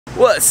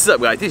What's up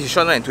guys, this is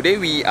Shah Alam and today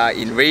we are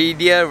in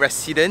Radia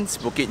Residence,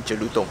 Bukit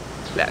Jelutong.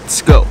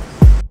 Let's go!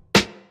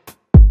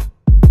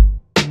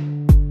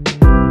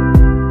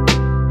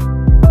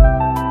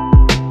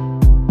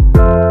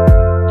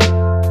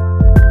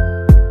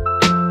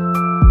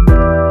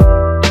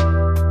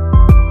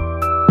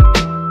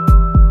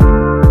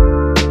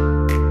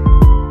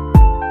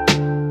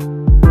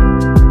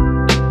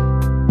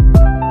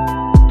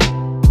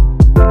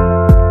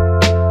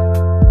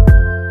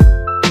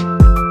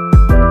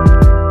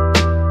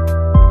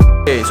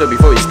 So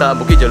before we start,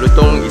 Bukit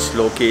Jelutong is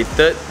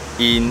located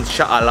in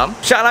Shah Alam.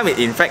 Shah Alam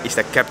in fact is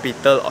the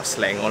capital of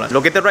Selangor.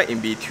 Located right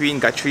in between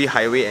Guthrie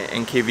Highway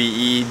and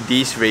NKVE,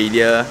 this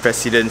Radia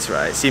Residence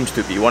seems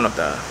to be one of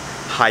the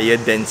higher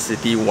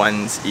density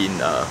ones in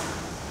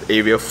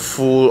area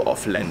full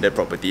of landed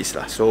properties.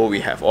 So we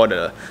have all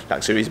the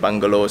luxurious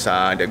bungalows,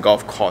 the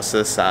golf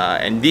courses,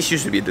 and this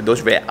used to be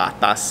those very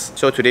atas.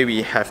 So today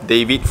we have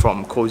David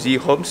from Cozy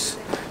Homes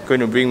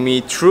going to bring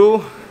me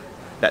through.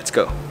 Let's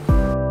go.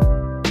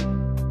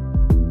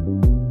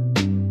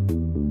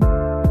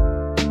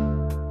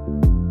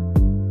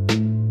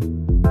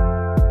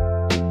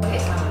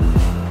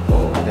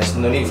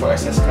 No need for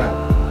access card.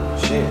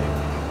 Shit.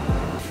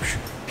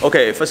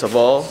 Okay, first of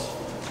all,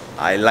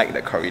 I like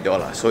the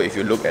corridor. So if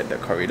you look at the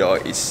corridor,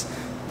 it's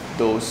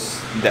those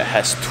that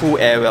has two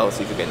air wells.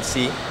 If you can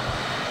see,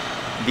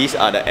 these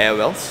are the air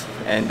wells,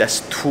 and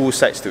there's two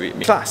sides to it.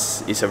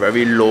 Plus, it's a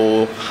very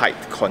low height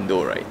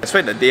condo, right? That's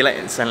why the daylight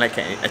and sunlight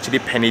can actually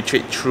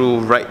penetrate through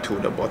right to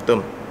the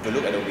bottom. If you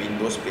look at the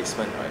windows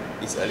placement, right,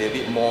 it's a little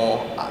bit more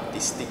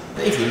artistic.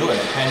 Then if you look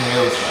at the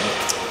handrails,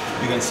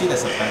 right, you can see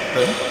there's a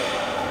pattern.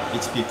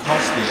 It's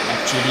because they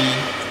actually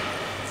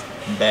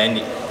bend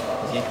it.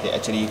 See? They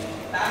actually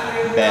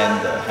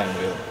bend the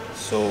handrail.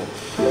 So,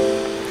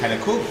 kind of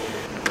cool.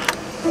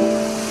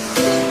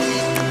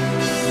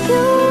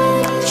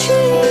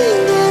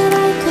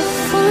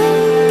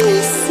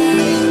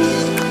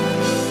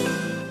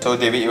 So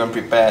David even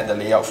prepared the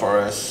layout for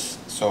us.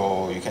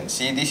 So you can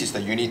see this is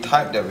the unit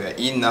type that we're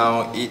in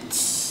now.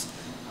 It's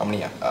how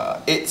many?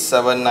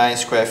 879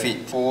 square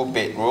feet, 2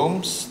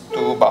 bedrooms,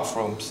 2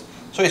 bathrooms.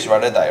 So it's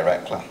rather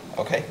direct,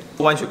 okay?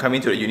 Once you come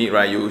into the unit,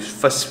 right, you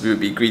first will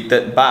be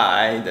greeted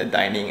by the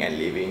dining and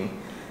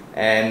living.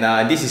 And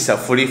this is a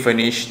fully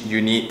furnished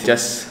unit.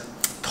 Just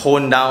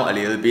tone down a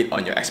little bit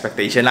on your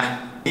expectation.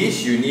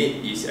 This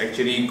unit is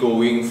actually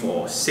going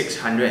for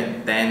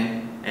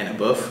 610 and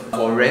above.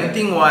 For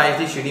renting wise,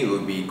 this unit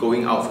will be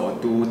going out for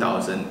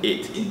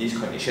 2008 in this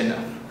condition.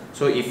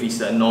 So if it's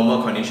a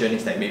normal condition,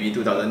 it's like maybe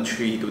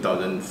 2003,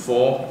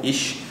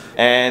 2004-ish.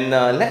 And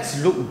let's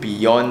look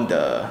beyond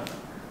the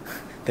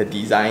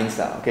designs.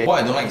 Okay.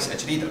 What I don't like is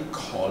actually the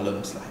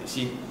columns. You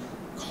see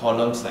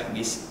columns like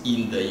this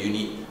in the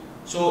unit.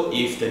 So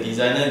if the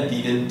designer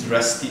didn't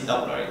dress it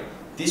up, right,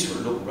 this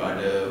will look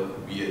rather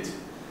weird.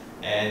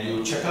 And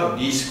you check out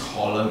this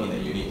column in the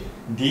unit.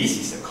 This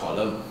is a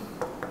column.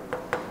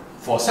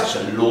 For such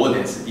a low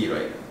density,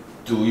 right,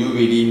 do you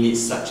really need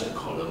such a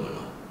column or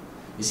not?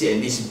 You see,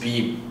 and this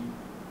beam.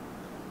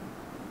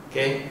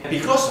 Okay,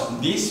 because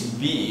of this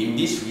beam,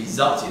 this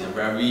results in a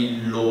very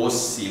low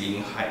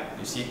ceiling height.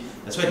 You see,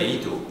 that's why they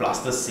need to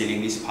plaster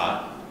ceiling this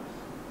part,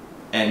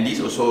 and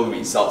this also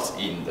results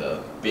in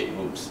the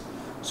bedrooms.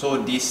 So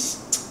this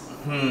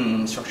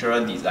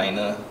structural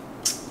designer.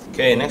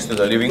 Okay, next to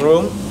the living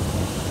room,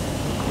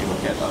 you will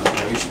get a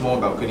very small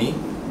balcony.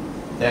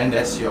 Then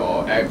that's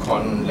your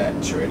aircon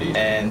ledge already,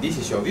 and this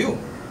is your view.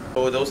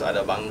 So those are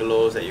the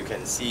bungalows that you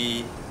can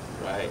see,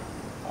 right?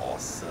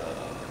 Awesome.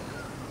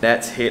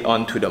 Let's head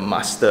on to the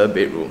master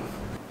bedroom.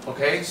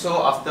 Okay,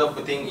 so after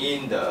putting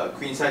in the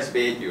queen size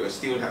bed, you will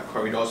still have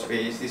corridor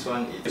space. This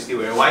one is still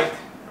very wide,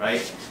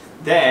 right?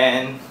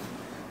 Then,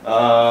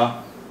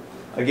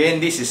 again,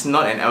 this is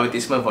not an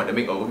advertisement for the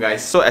makeover,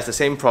 guys. So as the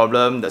same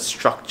problem, the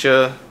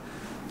structure,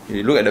 if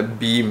you look at the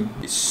beam,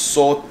 it's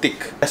so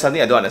thick. That's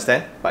something I don't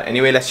understand. But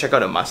anyway, let's check out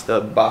the master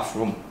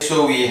bathroom.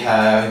 So we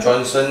have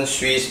Johnson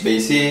Swiss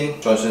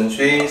basin, Johnson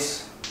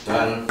Swiss,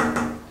 done,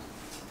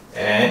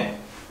 and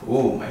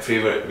ooh, my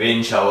favorite,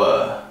 rain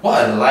shower.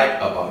 What I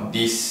like about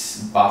this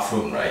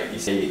bathroom, right,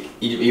 is it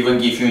even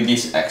give you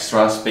this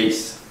extra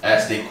space,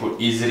 as they could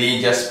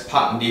easily just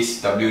park this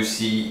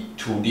WC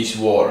to this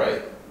wall,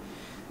 right?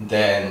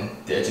 Then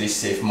they actually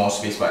save more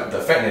space. But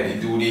the fact that they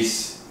do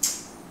this,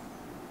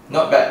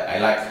 not bad, I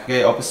like.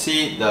 Okay,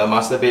 opposite the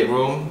master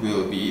bedroom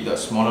will be the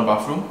smaller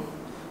bathroom,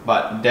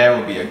 but there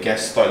will be a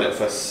guest toilet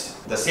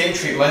first. The same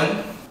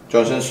treatment,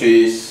 Johnson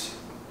Swiss,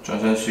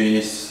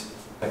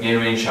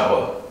 again rain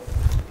shower.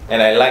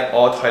 And I like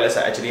all toilets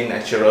are actually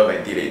natural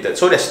ventilated.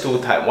 So there's two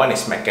types. One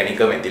is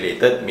mechanical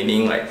ventilated,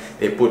 meaning like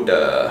they put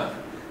the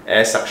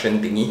air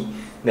suction thingy.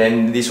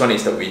 Then this one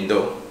is the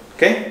window.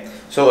 Okay?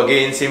 So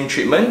again, same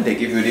treatment, they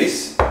give you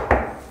this.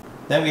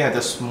 Then we have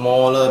the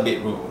smaller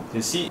bedroom.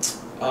 You see? Next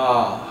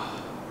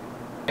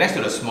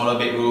to the smaller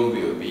bedroom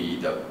will be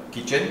the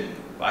kitchen.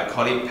 I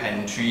call it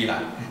pantry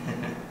lah.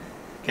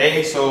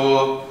 Okay,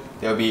 so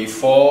there will be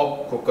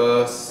 4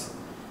 cookers,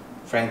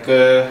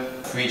 franker,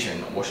 fridge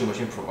and washing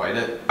machine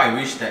provided. I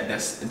wish that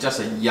there's just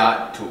a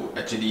yard to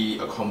actually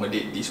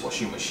accommodate this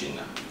washing machine,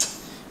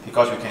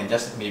 because we can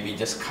maybe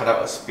just cut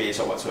out a space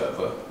or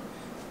whatsoever.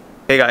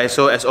 Okay guys,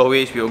 so as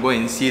always, we will go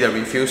and see the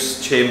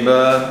refuse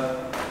chamber.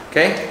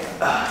 Okay,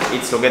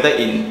 it's located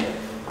in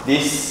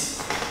this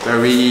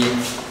very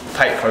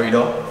tight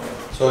corridor.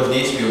 So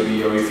this will be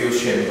your refuse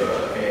chamber.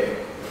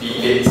 Okay,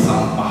 bilik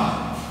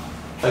sampah.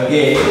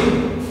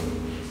 Again,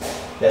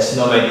 there's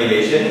no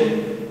ventilation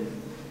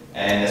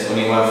and there's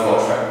only one floor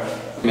trap.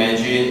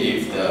 Imagine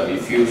if the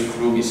refuse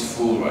room is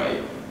full,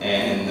 right?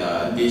 And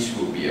this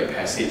will be a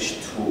passage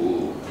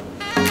to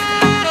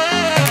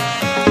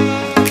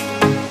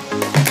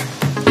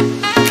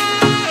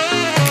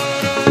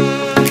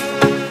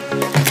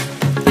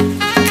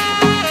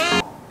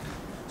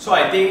So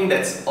I think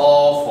that's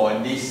all for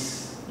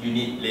this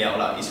unit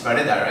layout. It's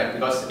very direct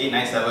because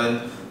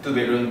 897, 2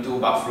 bedroom, 2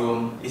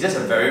 bathroom. It's just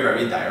a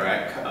very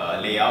direct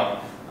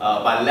layout.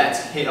 But let's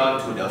head on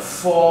to the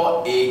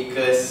 4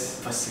 acres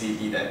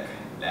facility deck.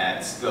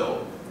 Let's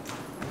go.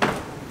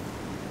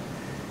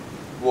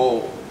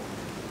 Whoa.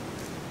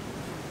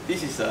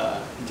 This is a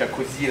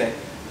jacuzzi.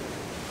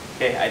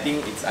 Okay, I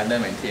think it's under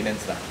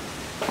maintenance.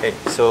 Okay,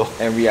 so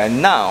and we are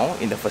now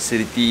in the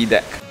facility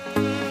deck.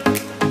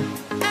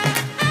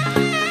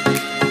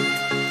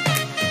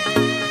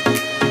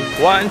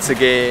 Once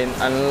again,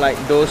 unlike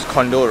those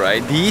condo, right,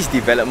 this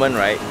development,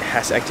 right,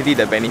 has actually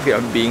the benefit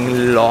of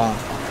being long.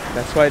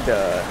 That's why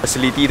the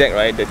facility deck,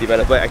 right, the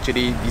developer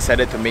actually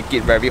decided to make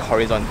it very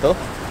horizontal.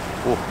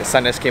 Oh, the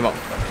sun just came out.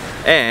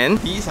 And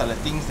these are the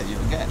things that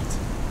you'll get.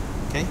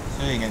 Okay,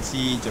 so you can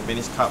see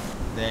Japanese cup.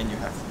 Then you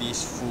have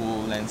this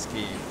full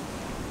landscape.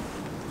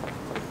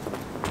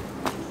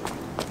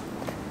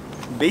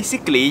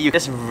 Basically, you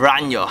just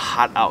run your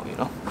heart out, you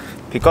know,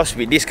 because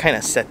with this kind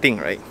of setting,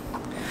 right,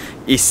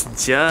 it's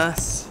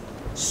just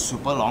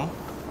super long.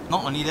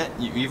 Not only that,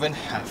 you even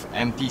have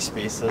empty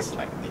spaces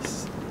like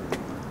this.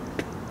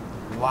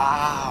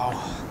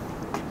 Wow!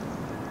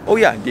 Oh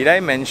yeah, did I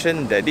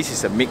mention that this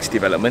is a mixed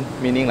development?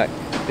 Meaning like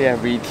they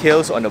have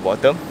retails on the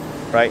bottom,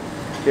 right?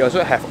 They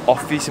also have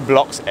office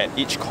blocks at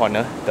each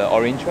corner. The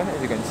orange one,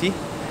 as you can see,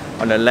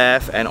 on the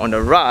left, and on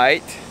the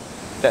right,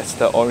 that's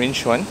the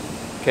orange one.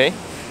 Okay,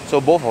 so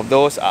both of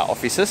those are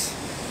offices,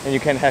 and you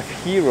can have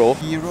Hero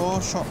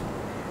shop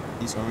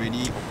is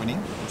already opening,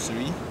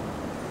 grocery,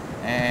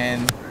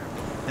 and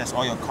that's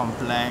all your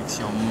complex,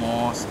 your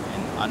malls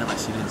and other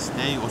residents.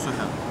 There you also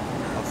have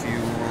a few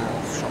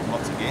shop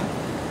blocks again.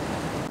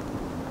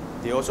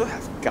 They also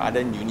have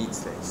garden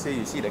units there. So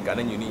you see the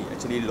garden unit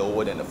actually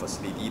lower than the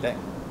facility deck,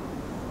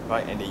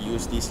 right? And they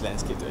use this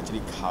landscape to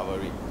actually cover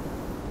it.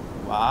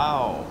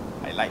 Wow,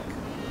 I like.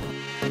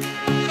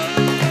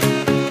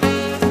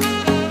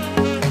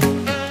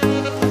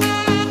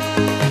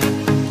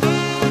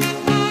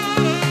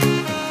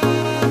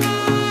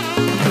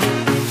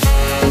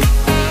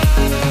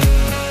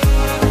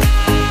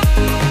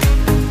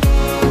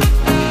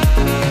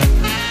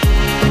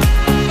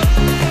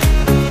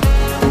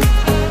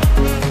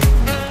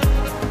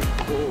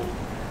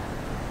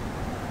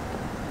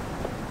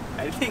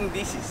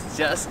 This is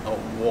just a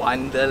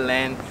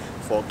wonderland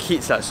for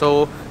kids.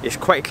 So it's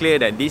quite clear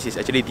that this is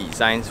actually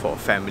designed for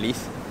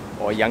families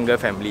or younger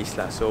families.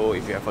 So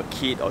if you have a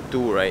kid or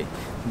two, right,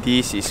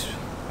 this is,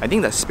 I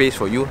think, the space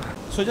for you.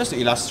 So just to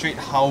illustrate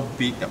how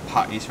big the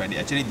park is, right, they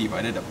actually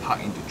divided the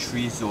park into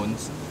 3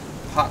 zones.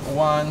 Park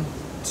 1,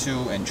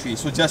 2 and 3.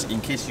 So just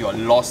in case you are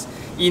lost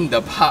in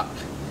the park,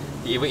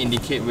 they even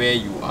indicate where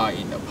you are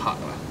in the park.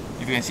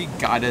 If you can see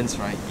gardens,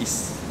 right,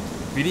 it's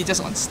really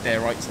just on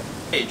steroids.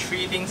 Okay,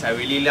 3 things I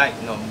really like.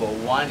 Number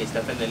 1 is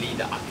definitely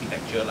the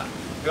architecture,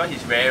 because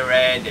it's very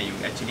rare that you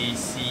actually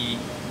see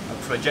a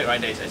project, right,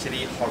 that is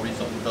actually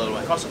horizontal.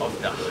 Because of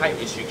the height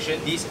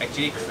restriction, this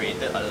actually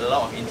created a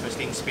lot of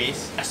interesting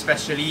space,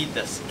 especially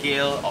the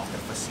scale of the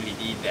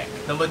facility deck.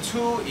 Number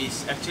 2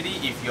 is actually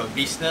if your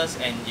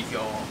business and if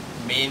your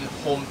main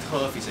home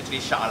turf is actually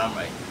Shah Alam,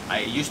 right? I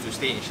used to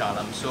stay in Shah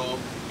Alam, so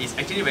it's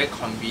actually very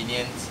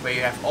convenient where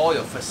you have all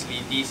your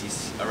facilities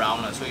is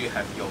around. So you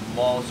have your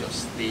malls, your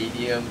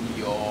stadium,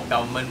 your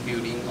government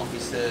building,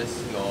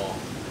 offices, your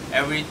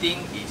everything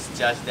is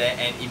just there.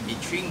 And in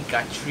between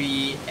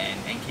Guthrie and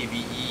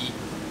NKVE,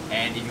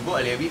 and if you go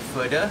a little bit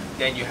further,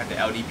 then you have the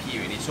LDP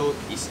already. So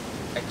it's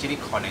actually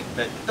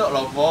connected. Third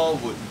of all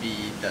would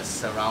be the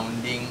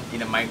surrounding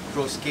in a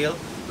micro scale,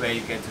 where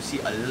you get to see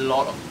a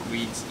lot of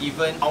greens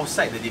even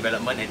outside the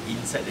development and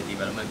inside the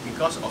development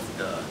because of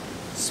the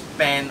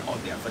span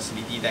of their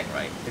facility deck,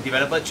 right? The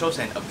developer chose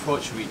an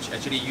approach which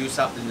actually use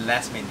up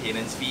less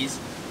maintenance fees,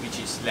 which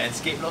is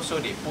landscape. So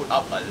they put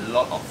up a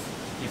lot of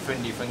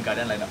different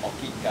garden, like the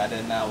orchid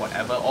garden,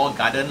 whatever, all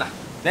garden.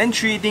 Then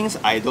 3 things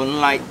I don't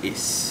like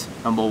is,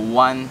 number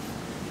 1,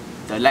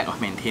 the lack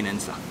of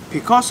maintenance.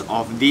 Because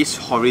of this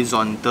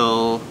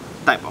horizontal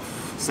type of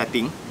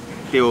setting,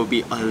 there will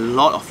be a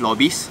lot of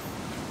lobbies,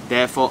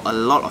 therefore a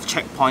lot of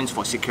checkpoints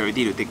for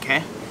security to take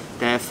care,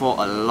 therefore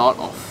a lot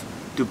of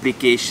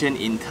duplication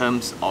in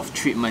terms of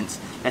treatments.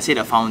 let's say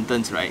the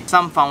fountains, right?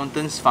 Some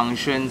fountains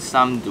function,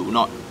 some do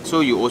not.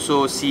 So you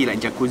also see like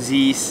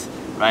jacuzzis,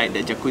 right?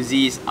 The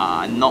jacuzzis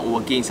are not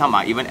working, some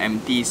are even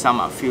empty, some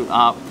are filled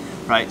up,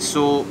 right?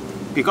 So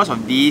because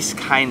of this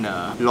kind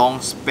of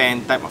long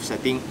span type of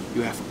setting,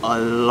 you have a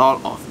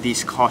lot of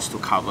this cost to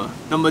cover.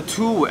 Number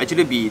 2 will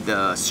actually be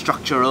the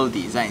structural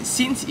design.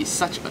 Since it's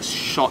such a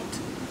short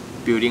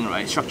building,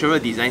 right, structural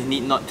design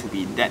need not to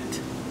be that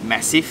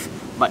massive.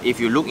 But if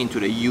you look into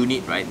the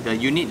unit, right, the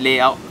unit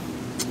layout,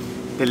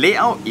 the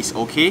layout is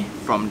okay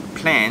from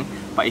plan,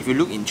 but if you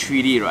look in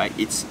 3D, right,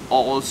 it's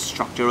all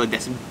structural.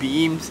 There's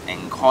beams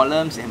and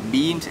columns and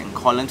beams and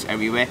columns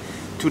everywhere,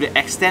 to the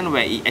extent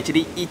where it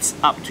actually eats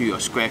up to your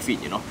square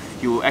feet, you know.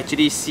 You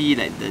actually see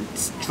that the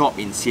drop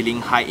in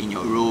ceiling height in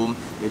your room,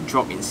 the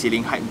drop in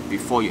ceiling height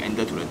before you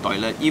enter to the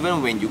toilet.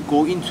 Even when you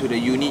go into the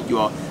unit, you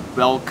are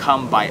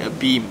welcomed by a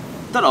beam.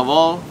 Third of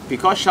all,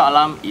 because Shah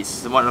Alam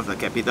is one of the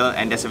capital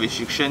and there's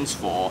restrictions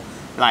for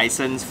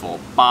license for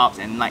pubs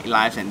and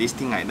nightlife and this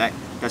thing like that,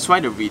 that's why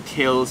the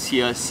retails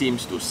here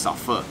seems to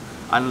suffer.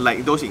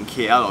 Unlike those in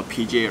KL or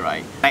PJ,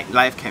 right,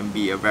 nightlife can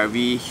be a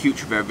very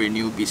huge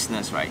revenue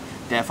business, right?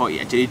 Therefore,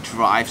 it actually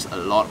drives a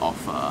lot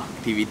of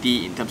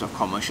activity in terms of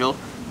commercial.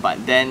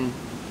 But then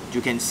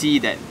you can see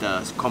that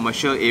the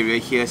commercial area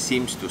here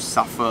seems to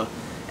suffer,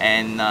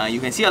 and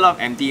you can see a lot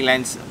of empty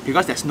lands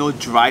because there's no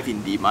drive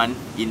in demand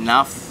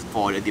enough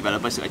for the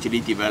developers to actually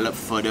develop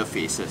further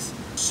phases.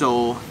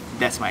 So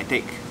that's my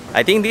take.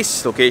 I think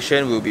this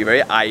location will be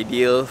very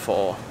ideal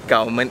for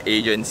government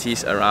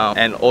agencies around,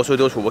 and also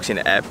those who work in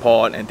the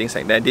airport and things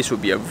like that. This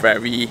would be a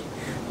very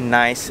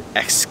nice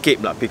escape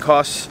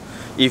because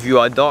if you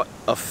are not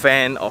a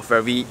fan of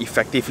very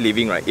effective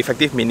living, right?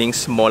 Effective meaning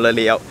smaller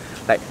layout,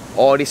 like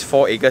all these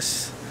 4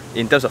 acres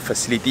in terms of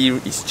facility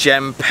is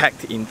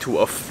jam-packed into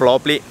a floor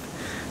plate,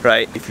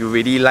 right? If you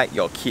really like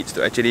your kids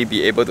to actually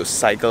be able to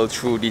cycle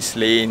through these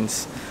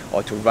lanes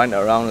or to run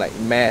around like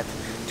mad,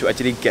 to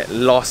actually get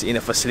lost in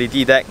a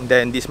facility deck,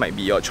 then this might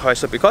be your choice.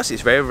 So because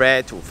it's very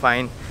rare to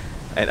find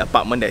an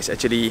apartment that is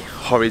actually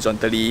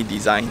horizontally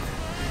designed.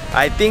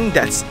 I think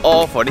that's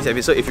all for this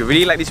episode. If you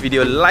really like this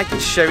video, like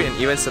it, share it, and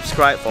even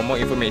subscribe for more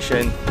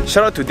information.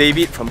 Shout out to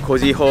David from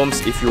Cozy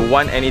Homes. If you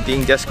want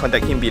anything, just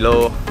contact him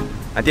below.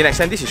 Until next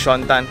time, this is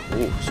Sean Tan.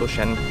 Oh, so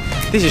Shan.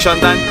 This is Sean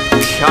Tan.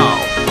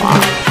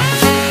 Ciao.